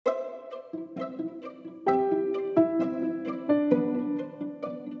In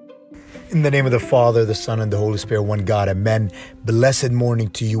the name of the Father, the Son, and the Holy Spirit, one God, amen. Blessed morning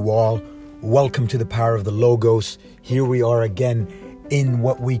to you all. Welcome to the Power of the Logos. Here we are again in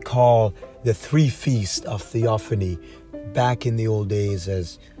what we call the three feasts of Theophany. Back in the old days,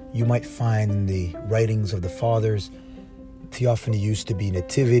 as you might find in the writings of the fathers, Theophany used to be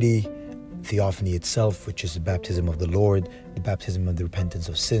Nativity, Theophany itself, which is the baptism of the Lord, the baptism of the repentance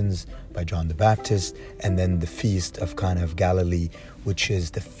of sins by John the Baptist, and then the Feast of Cana of Galilee, which is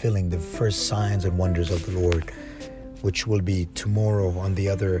the filling, the first signs and wonders of the Lord, which will be tomorrow on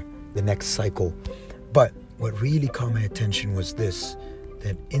the next cycle. But what really caught my attention was this,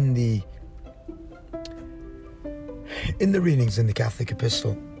 that in the readings in the Catholic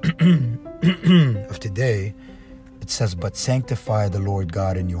Epistle of today, it says, "But sanctify the Lord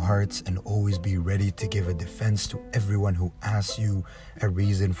God in your hearts, and always be ready to give a defense to everyone who asks you a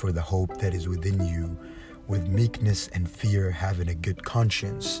reason for the hope that is within you, with meekness and fear, having a good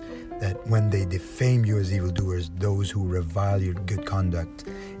conscience, that when they defame you as evildoers, those who revile your good conduct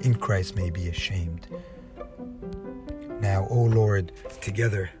in Christ may be ashamed." Now, O Lord,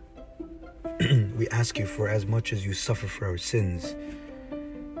 together we ask you, for as much as you suffer for our sins,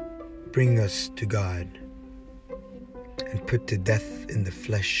 bring us to God and put to death in the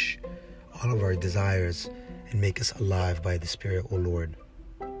flesh all of our desires and make us alive by the Spirit, O Lord,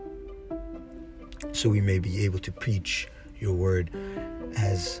 so we may be able to preach your word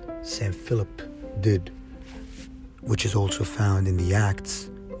as St. Philip did, which is also found in the Acts.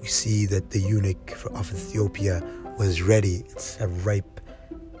 We see that the eunuch of Ethiopia was ready. It's a ripe,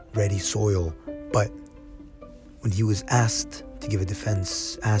 ready soil. But when he was asked to give a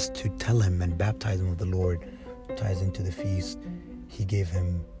defense, asked to tell him and baptize him with the Lord, ties into the feast, he gave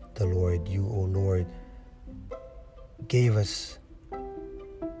him the Lord. You, O Lord, gave us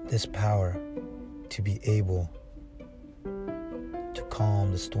this power to be able to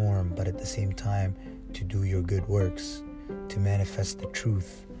calm the storm, but at the same time to do your good works, to manifest the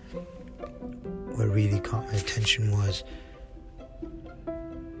truth. What really caught my attention was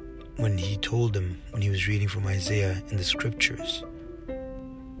when he told him, when he was reading from Isaiah in the scriptures,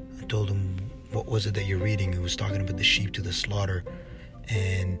 I told him, "What was it that you're reading?" He was talking about the sheep to the slaughter,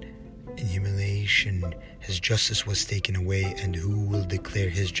 and in humiliation his justice was taken away, and who will declare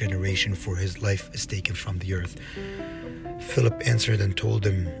his generation, for his life is taken from the earth? Philip answered and told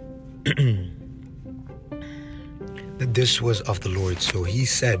him that this was of the Lord. So he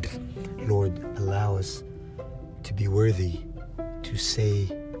said, "Lord, allow us to be worthy to say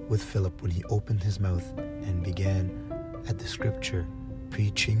with Philip when he opened his mouth and began at the scripture,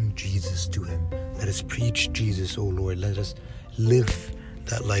 preaching Jesus to him. Let us preach Jesus, O Lord. Let us live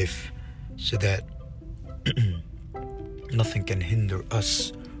that life so that nothing can hinder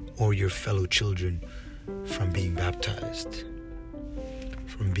us or your fellow children from being baptized,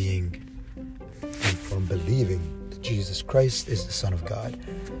 from believing that Jesus Christ is the Son of God."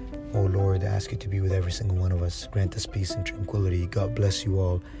 O Lord, I ask you to be with every single one of us. Grant us peace and tranquility. God bless you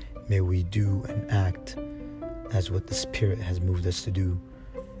all. May we do and act as what the Spirit has moved us to do,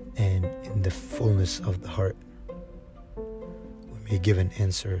 and in the fullness of the heart we may give an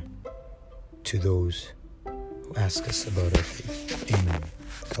answer to those who ask us about our faith. Amen.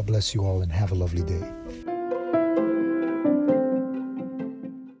 God bless you all and have a lovely day.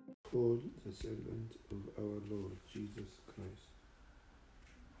 Paul, the servant of our Lord Jesus Christ,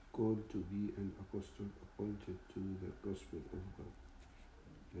 called to be an apostle, appointed to the gospel of God.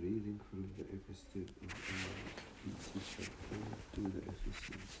 Reading from the epistle of our teacher Paul to the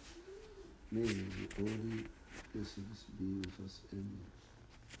Ephesians. May the holy blessings be with us. Amen.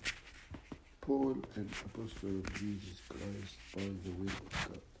 Paul, an apostle of Jesus Christ by the will of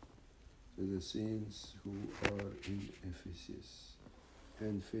God, to the saints who are in Ephesus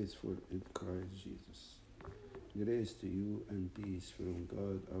and faithful in Christ Jesus. Grace to you and peace from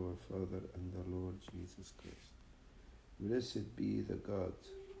God our Father and the Lord Jesus Christ. Blessed be the God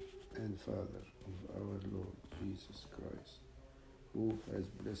and Father of our Lord Jesus Christ, who has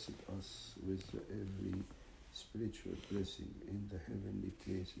blessed us with every spiritual blessing in the heavenly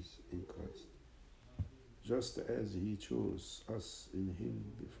places in Christ, just as he chose us in him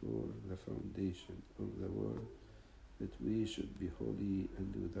before the foundation of the world, that we should be holy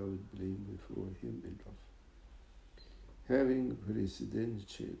and without blame before him in love, having predestined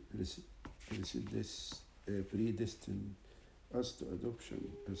us to adoption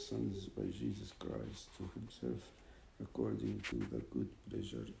as sons by Jesus Christ to himself, according to the good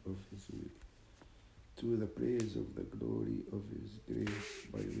pleasure of his will, to the praise of the glory of his grace,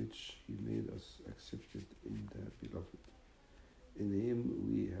 by which he made us accepted in the beloved. In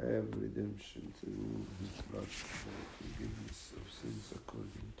him we have redemption redemption through his blood, the forgiveness of sins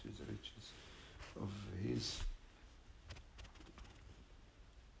according to the riches of his,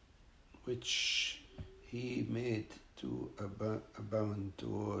 which he made to abound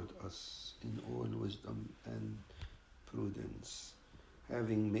toward us in all wisdom and prudence,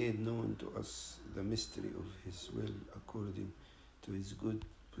 having made known to us the mystery of his will according to his good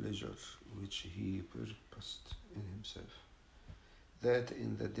pleasure, which he purposed in himself, that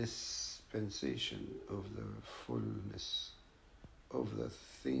in the dispensation of the fullness of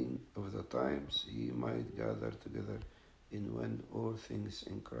the times he might gather together in one all things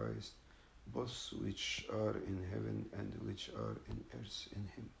in Christ, both which are in heaven and which are in earth in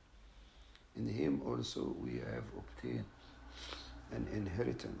him. In him also we have obtained an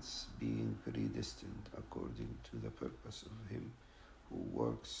inheritance, being predestined according to the purpose of him who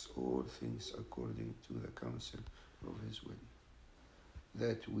works all things according to the counsel of his will,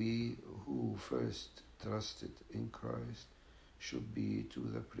 that we who first trusted in Christ should be to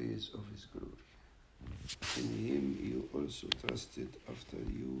the praise of his glory. In him you also trusted after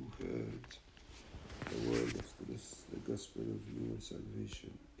you heard the word of truth, the gospel of your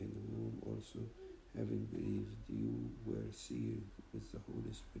salvation, in whom also, having believed, you were sealed with the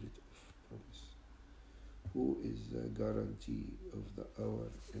Holy Spirit of promise, who is the guarantee of our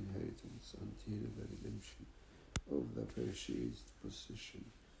inheritance until the redemption of the purchased possession,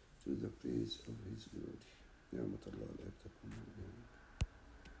 to the praise of his glory. نعمة الله لا تكون جميعا.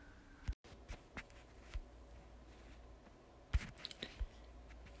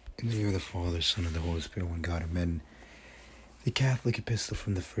 In the name of the Father, Son, and the Holy Spirit, one God, amen. The Catholic epistle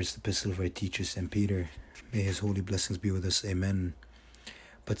from the first epistle of our teacher, St. Peter. May his holy blessings be with us, amen.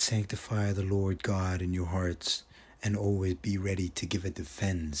 But sanctify the Lord God in your hearts, and always be ready to give a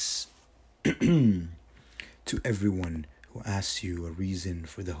defense to everyone who asks you a reason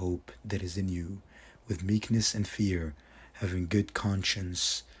for the hope that is in you, with meekness and fear, having good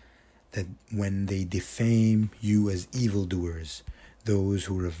conscience, that when they defame you as evildoers, those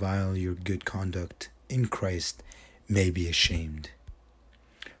who revile your good conduct in Christ may be ashamed.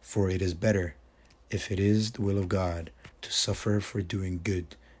 For it is better, if it is the will of God, to suffer for doing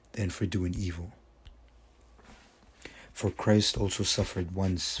good than for doing evil. For Christ also suffered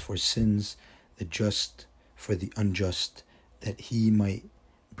once for sins, the just for the unjust, that he might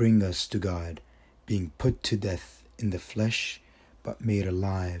bring us to God, being put to death in the flesh, but made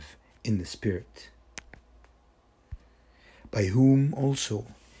alive in the Spirit, by whom also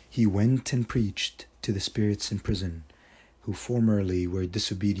he went and preached to the spirits in prison, who formerly were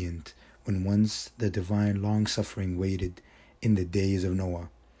disobedient, when once the divine long-suffering waited in the days of Noah,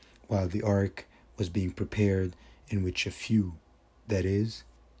 while the ark was being prepared, in which a few, that is,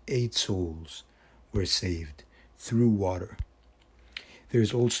 8 souls, were saved through water. There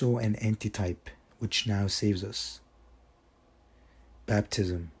is also an antitype which now saves us.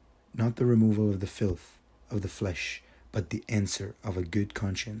 Baptism, not the removal of the filth of the flesh, but the answer of a good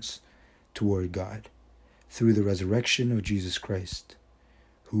conscience toward God, through the resurrection of Jesus Christ,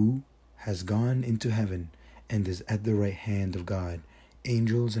 who has gone into heaven and is at the right hand of God,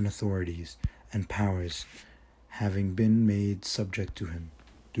 angels and authorities and powers having been made subject to him.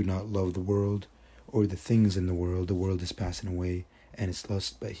 Do not love the world or the things in the world. The world is passing away and its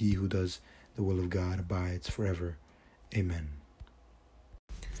lust, but he who does the will of God abides forever. Amen.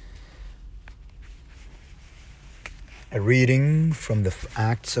 A reading from the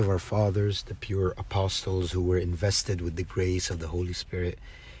Acts of our Fathers, the pure apostles who were invested with the grace of the Holy Spirit.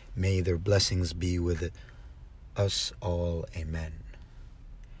 May their blessings be with us all. Amen.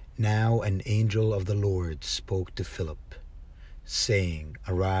 Now an angel of the Lord spoke to Philip, saying,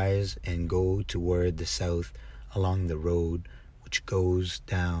 Arise and go toward the south along the road which goes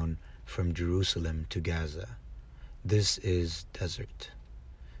down from Jerusalem to Gaza. This is desert.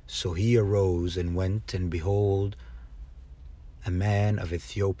 So he arose and went, and behold, a man of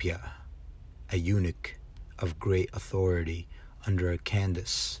Ethiopia, a eunuch of great authority under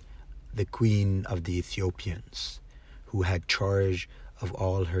Candace, the queen of the Ethiopians, who had charge of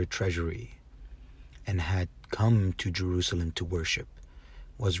all her treasury, and had come to Jerusalem to worship,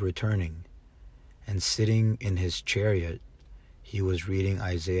 was returning, and sitting in his chariot, he was reading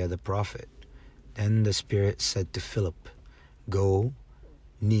Isaiah the prophet. Then the Spirit said to Philip, Go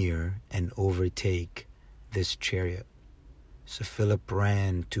near and overtake this chariot. So Philip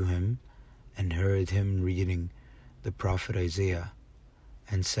ran to him and heard him reading the prophet Isaiah,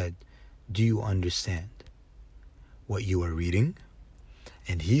 and said, Do you understand what you are reading?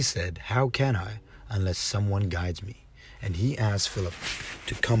 And he said, How can I, unless someone guides me? And he asked Philip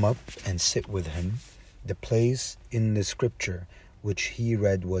to come up and sit with him. The place in the scripture which he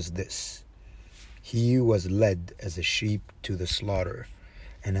read was this: He was led as a sheep to the slaughter,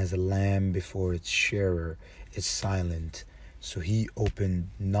 and as a lamb before its shearer is silent, so he opened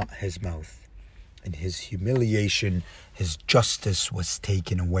not his mouth. In his humiliation his justice was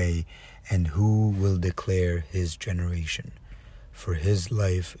taken away, and who will declare his generation? For his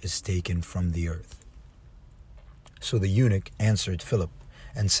life is taken from the earth. So the eunuch answered Philip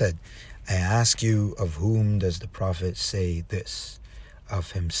and said, I ask you, of whom does the prophet say this?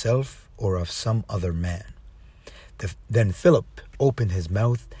 Of himself or of some other man? Then Philip opened his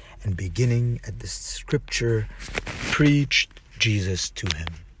mouth, and beginning at the scripture, preached Jesus to him.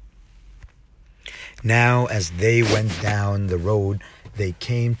 Now as they went down the road, they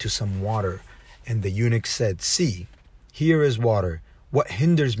came to some water, and the eunuch said, See, here is water. What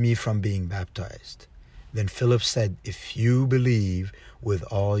hinders me from being baptized? Then Philip said, If you believe with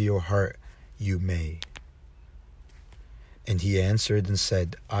all your heart, you may. And he answered and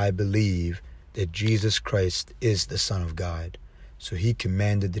said, I believe that Jesus Christ is the Son of God. So he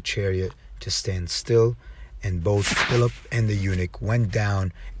commanded the chariot to stand still, and both Philip and the eunuch went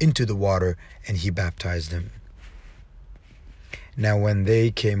down into the water, and he baptized him. Now when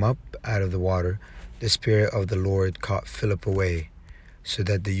they came up out of the water, the Spirit of the Lord caught Philip away, so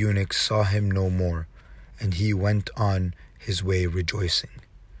that the eunuch saw him no more, and he went on his way rejoicing.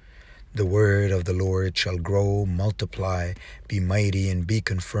 The word of the Lord shall grow, multiply, be mighty, and be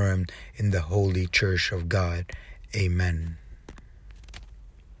confirmed in the holy church of God. Amen.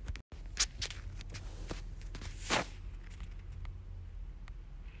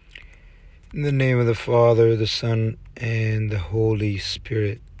 In the name of the Father, the Son, and the Holy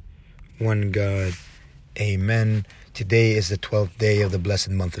Spirit, one God. Amen. Today is the 12th day of the blessed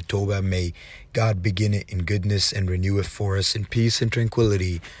month of Toba. May God begin it in goodness and renew it for us in peace and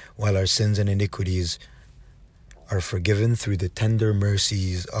tranquility, while our sins and iniquities are forgiven through the tender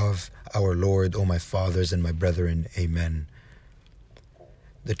mercies of our Lord, O my fathers and my brethren. Amen.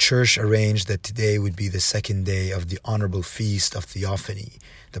 The church arranged that today would be the second day of the honorable feast of Theophany.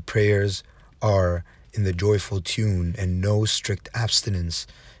 The prayers are in the joyful tune and no strict abstinence.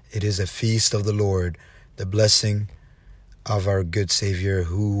 It is a feast of the Lord, the blessing of our good Savior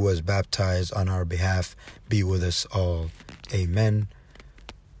who was baptized on our behalf be with us all. Amen.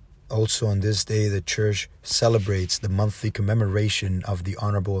 Also on this day, the church celebrates the monthly commemoration of the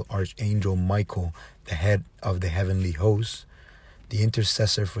Honorable Archangel Michael, the head of the heavenly hosts, the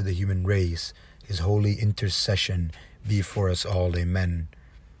intercessor for the human race. His holy intercession be for us all. Amen.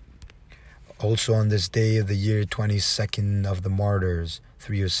 Also on this day of the year 22nd of the martyrs,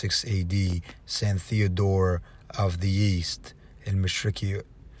 306 AD, Saint Theodore of the East in Mashriqi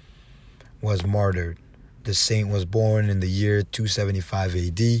was martyred. The saint was born in the year 275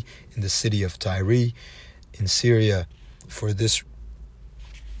 AD in the city of Tyre in Syria. For this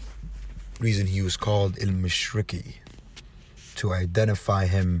reason he was called Il-Mashriqi, to identify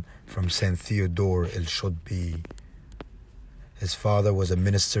him from Saint Theodore el-Shudbi. His father was a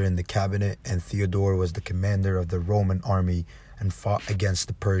minister in the cabinet, and Theodore was the commander of the Roman army and fought against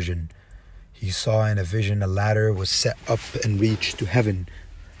the Persian. He saw in a vision a ladder was set up and reached to heaven.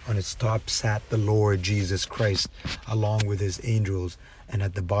 On its top sat the Lord Jesus Christ, along with his angels, and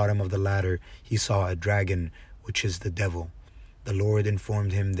at the bottom of the ladder he saw a dragon, which is the devil. The Lord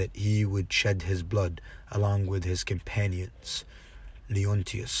informed him that he would shed his blood, along with his companions,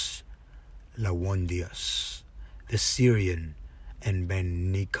 Leontius, Lawandius, the Syrian, and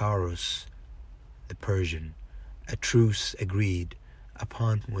Ben-Nicaros, the Persian. A truce agreed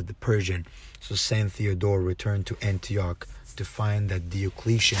upon with the Persian, so Saint Theodore returned to Antioch to find that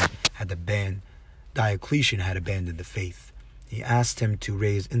Diocletian had abandoned the faith. He asked him to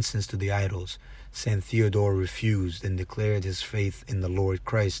raise incense to the idols. Saint Theodore refused and declared his faith in the Lord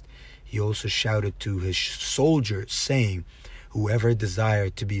Christ. He also shouted to his soldiers, saying, Whoever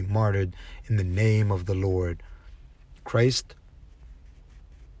desired to be martyred in the name of the Lord Christ,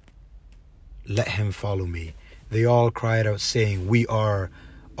 let him follow me. They all cried out, saying, We are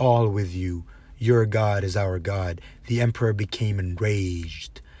all with you. Your God is our God. The emperor became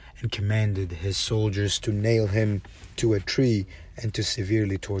enraged and commanded his soldiers to nail him to a tree and to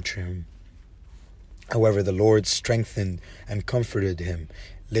severely torture him. However, the Lord strengthened and comforted him.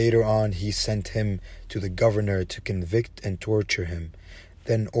 Later on, he sent him to the governor to convict and torture him,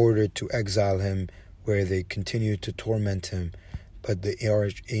 then ordered to exile him, where they continued to torment him. But the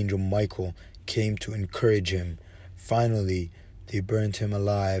Archangel Michael came to encourage him. Finally, they burnt him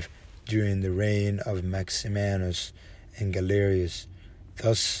alive during the reign of Maximanus and Galerius.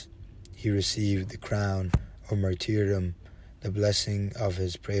 Thus, he received the crown of martyrdom. The blessing of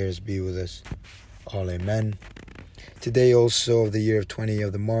his prayers be with us all. Amen. Today also of the year of 20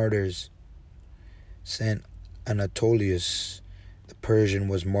 of the martyrs, Saint Anatolius the Persian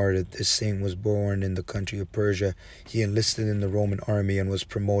was martyred. This saint was born in the country of Persia. He enlisted in the Roman army and was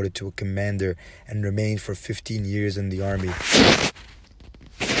promoted to a commander and remained for 15 years in the army.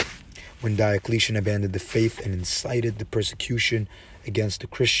 When Diocletian abandoned the faith and incited the persecution against the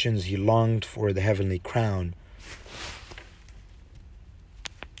Christians, he longed for the heavenly crown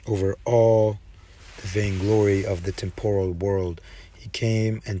over all the vainglory of the temporal world. He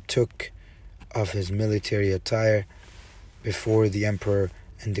came and took off his military attire before the emperor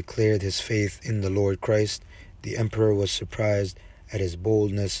and declared his faith in the Lord Christ. The emperor was surprised at his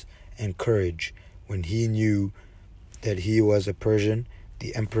boldness and courage. When he knew that he was a Persian,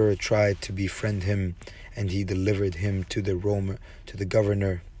 the emperor tried to befriend him, and he delivered him to the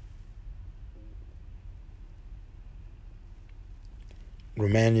governor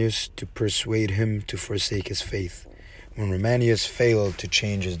Romanius to persuade him to forsake his faith. When Romanius failed to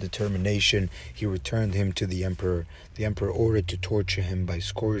change his determination, he returned him to the emperor. The emperor ordered to torture him by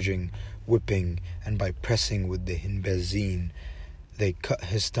scourging, whipping, and by pressing with the hinbazine. They cut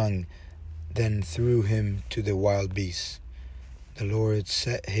his tongue, then threw him to the wild beasts. The Lord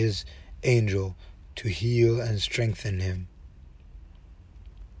set his angel to heal and strengthen him.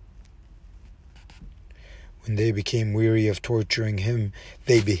 When they became weary of torturing him,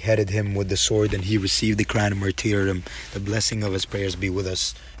 they beheaded him with the sword, and he received the crown of martyrdom. The blessing of his prayers be with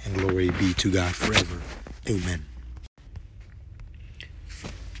us, and glory be to God forever. Amen.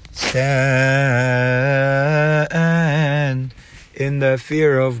 Stand in the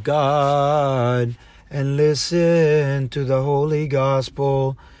fear of God and listen to the Holy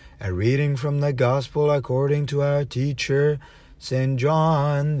Gospel. A reading from the Gospel according to our teacher, St.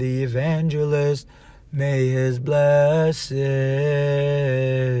 John the Evangelist. May his blessings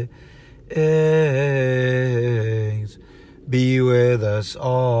be with us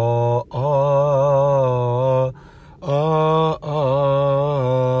all.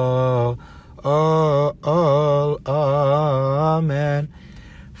 Amen.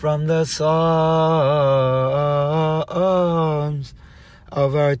 From the Psalms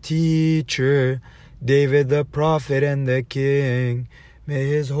of our teacher, David the prophet and the king. May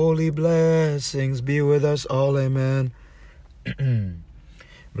his holy blessings be with us all. Amen.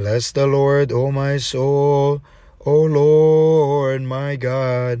 Bless the Lord, O my soul. O Lord, my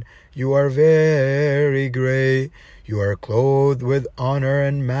God, you are very great. You are clothed with honor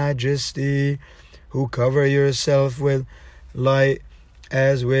and majesty, who cover yourself with light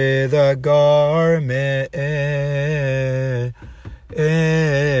as with a garment.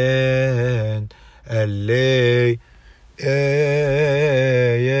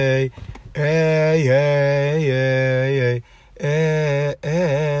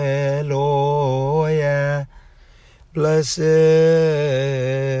 Eloya. Blessed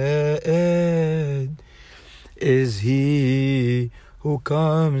is he who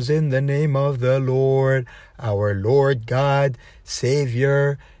comes in the name of the Lord, our Lord God,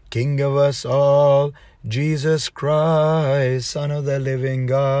 Savior, King of us all, Jesus Christ, Son of the living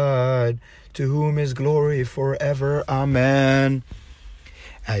God, to whom is glory forever. Amen.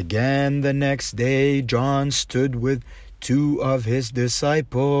 Again the next day John stood with 2 of his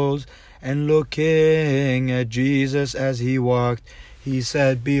disciples, and looking at Jesus as he walked, he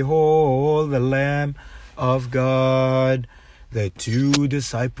said, Behold the Lamb of God. The 2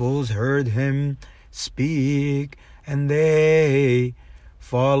 disciples heard him speak, and they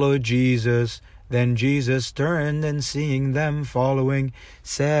followed Jesus. Then Jesus turned, and seeing them following,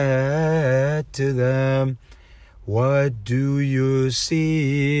 said to them, What do you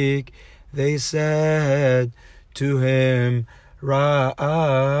seek? They said to him,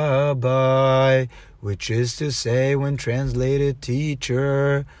 Rabbi, which is to say, when translated,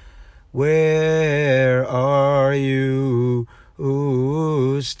 teacher, where are you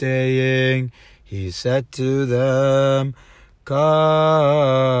staying? He said to them, Come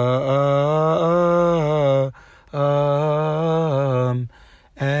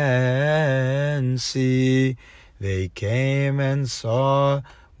and see. They came and saw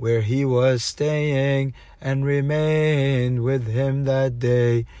where he was staying, and remained with him that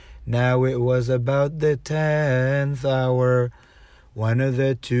day. Now it was about the 10th hour. One of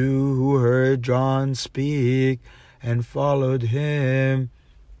the 2 who heard John speak and followed him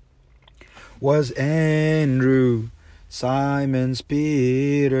was Andrew, Simon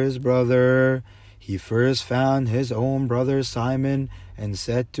Peter's brother. He first found his own brother Simon and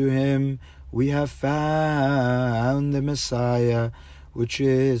said to him, We have found the Messiah, which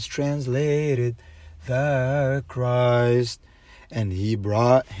is translated the Christ. And he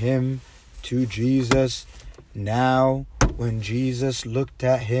brought him to Jesus. Now, when Jesus looked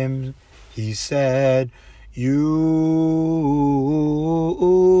at him, he said, "You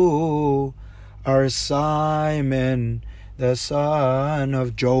are Simon, the son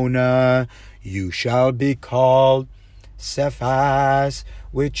of Jonah. You shall be called Cephas,"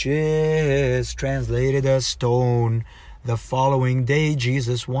 which is translated as stone. The following day,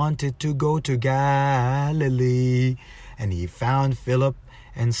 Jesus wanted to go to Galilee, and he found Philip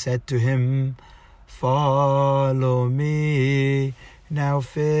and said to him, "Follow me." Now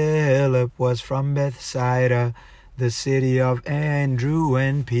Philip was from Bethsaida, the city of Andrew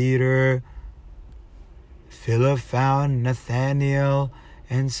and Peter. Philip found Nathanael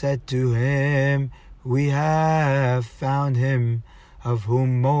and said to him, "We have found him, of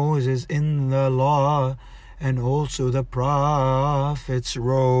whom Moses in the law and also the prophets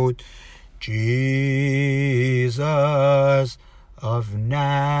wrote, Jesus of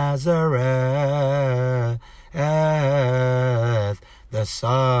Nazareth, the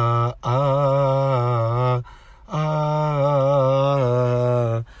son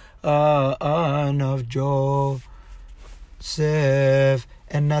of Joseph."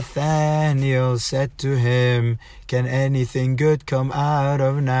 And Nathanael said to him, "Can anything good come out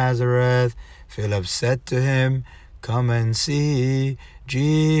of Nazareth?" Philip said to him, "Come and see."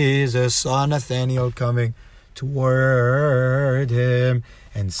 Jesus saw Nathanael coming toward him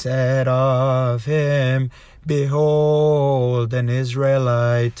and said of him, "Behold, an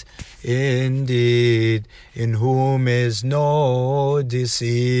Israelite indeed, in whom is no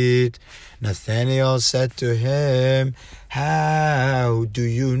deceit." Nathanael said to him, "How do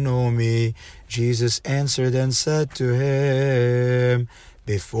you know me?" Jesus answered and said to him,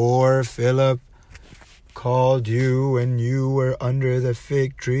 "Before Philip called you and you were under the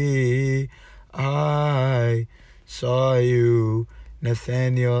fig tree, I saw you."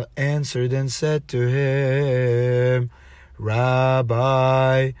 Nathanael answered and said to him,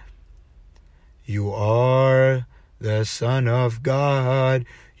 "Rabbi, you are the Son of God.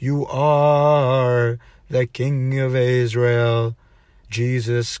 You are the King of Israel."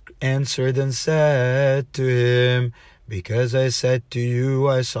 Jesus answered and said to him, "Because I said to you,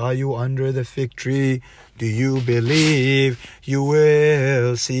 I saw you under the fig tree, do you believe? You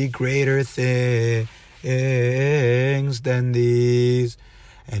will see greater things than these."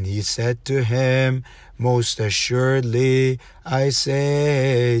 And he said to him, "Most assuredly, I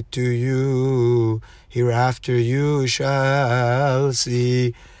say to you, hereafter you shall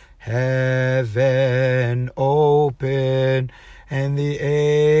see heaven open and the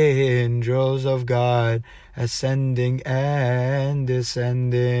angels of God ascending and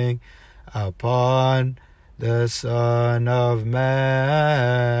descending upon the Son of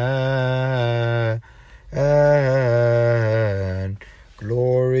Man. And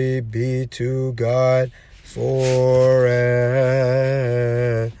glory be to God forever.